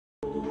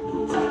Love,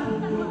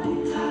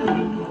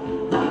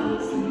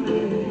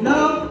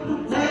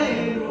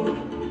 hey.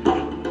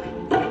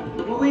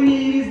 What we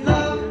need is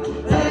love,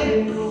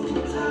 hey.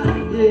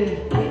 Yeah.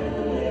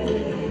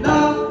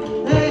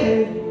 Love, hey.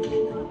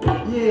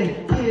 Yeah.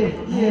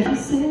 You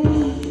say,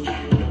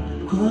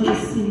 cross the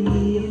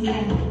sea of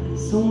light,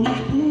 so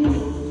much pain.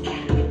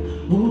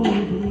 Oh,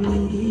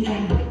 baby,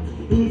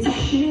 it's a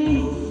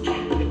shame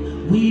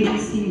we don't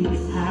see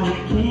how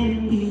it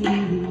can be.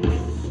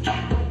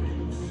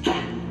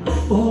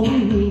 Oh, we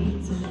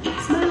need to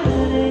smile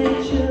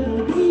at each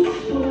other, reach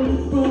for the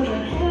brother,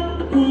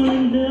 help one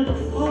another.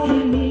 Oh,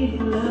 we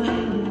need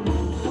love.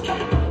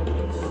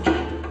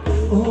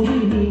 Oh, we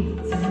need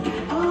to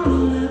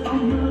honor our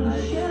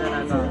mother,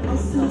 shelter our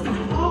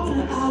sisters,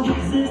 alter our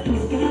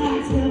existence.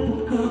 God's help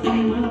will come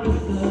from up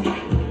above.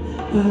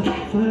 But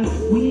first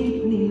we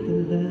need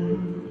the love.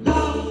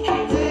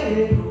 Love,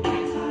 hey.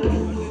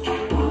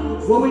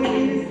 What we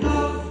need is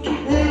love,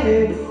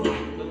 hey.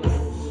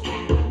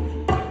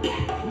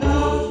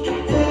 Love,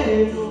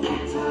 hey.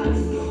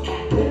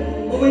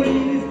 What we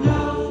need is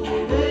love,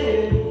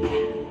 hey.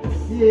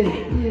 Yeah.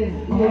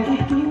 All the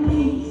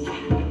things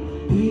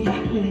we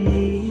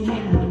play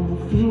now,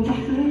 feel the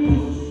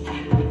flames.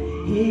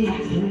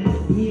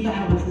 Hatred, we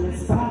vows,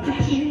 let's start the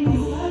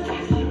change.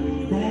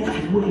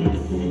 That's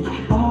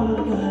within all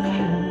of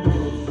us.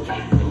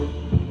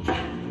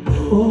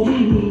 Oh, we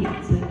need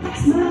to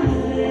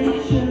smile at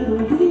each other,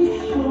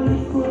 reach for the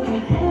brother,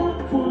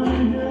 help one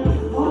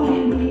another. Oh, we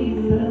need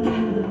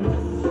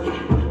love.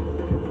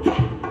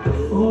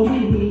 Oh, we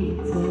need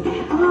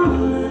to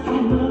honor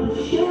our mother,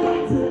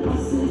 shelter our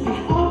sisters,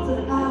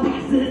 alter our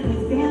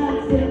existence.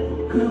 God's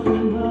help come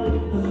from up.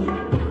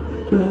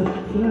 But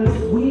first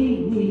we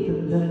need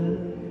the love.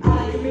 I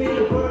am in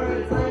the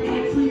birds, I am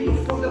in the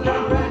trees, from the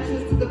brown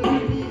branches to the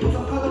green leaves.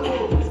 I'm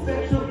colorful,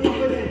 spectrum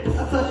infinite.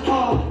 I touch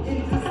all,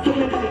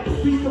 indiscriminate,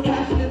 free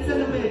compassion and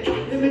sentiment.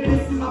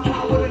 Limitless in my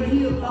power to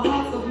heal the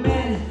hearts of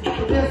men,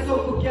 but they're so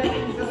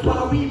forgetful. That's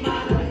why we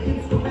mind the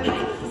instrumental.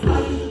 It's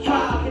like you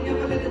try, can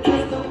never let the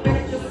test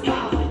affect your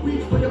smile.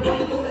 Reach for your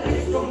brother, go the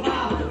extra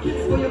mile.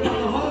 Kiss for your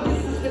mother, hug your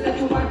sister, let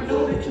your wife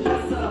know that you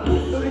miss her.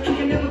 Know that you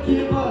can never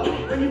give up.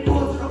 When you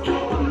fall to the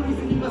floor, I'm the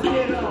reason you must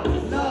get up.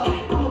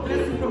 Love, I'm a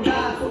blessing from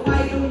God, so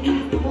why don't you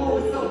use the more?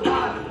 It's so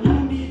hard. You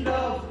need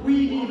love, we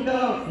need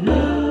love.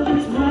 Love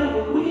is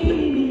what we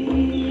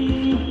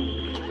need.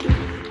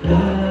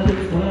 Love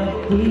is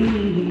what we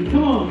need.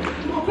 Come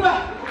on,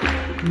 clap.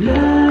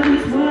 love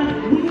is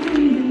what we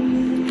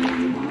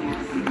need.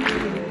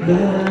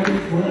 Love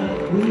is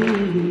what we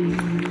need.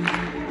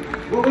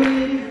 What we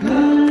need is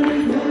love. Love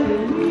is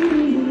what we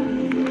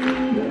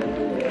need.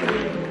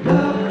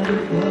 Love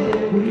is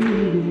what we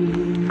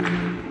need.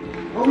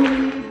 What we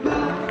need is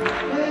love.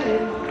 Hey.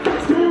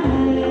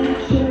 Smile at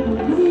each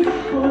other, reach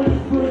for the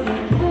brother,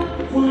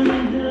 help one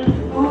another.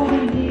 Oh, we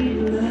need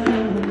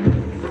love.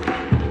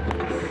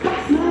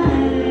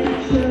 Smile at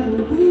each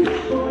other, reach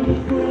for the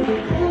brother,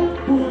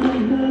 help one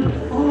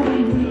another. Oh, we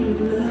need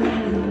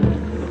love.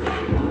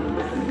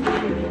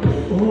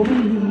 Oh, we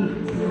need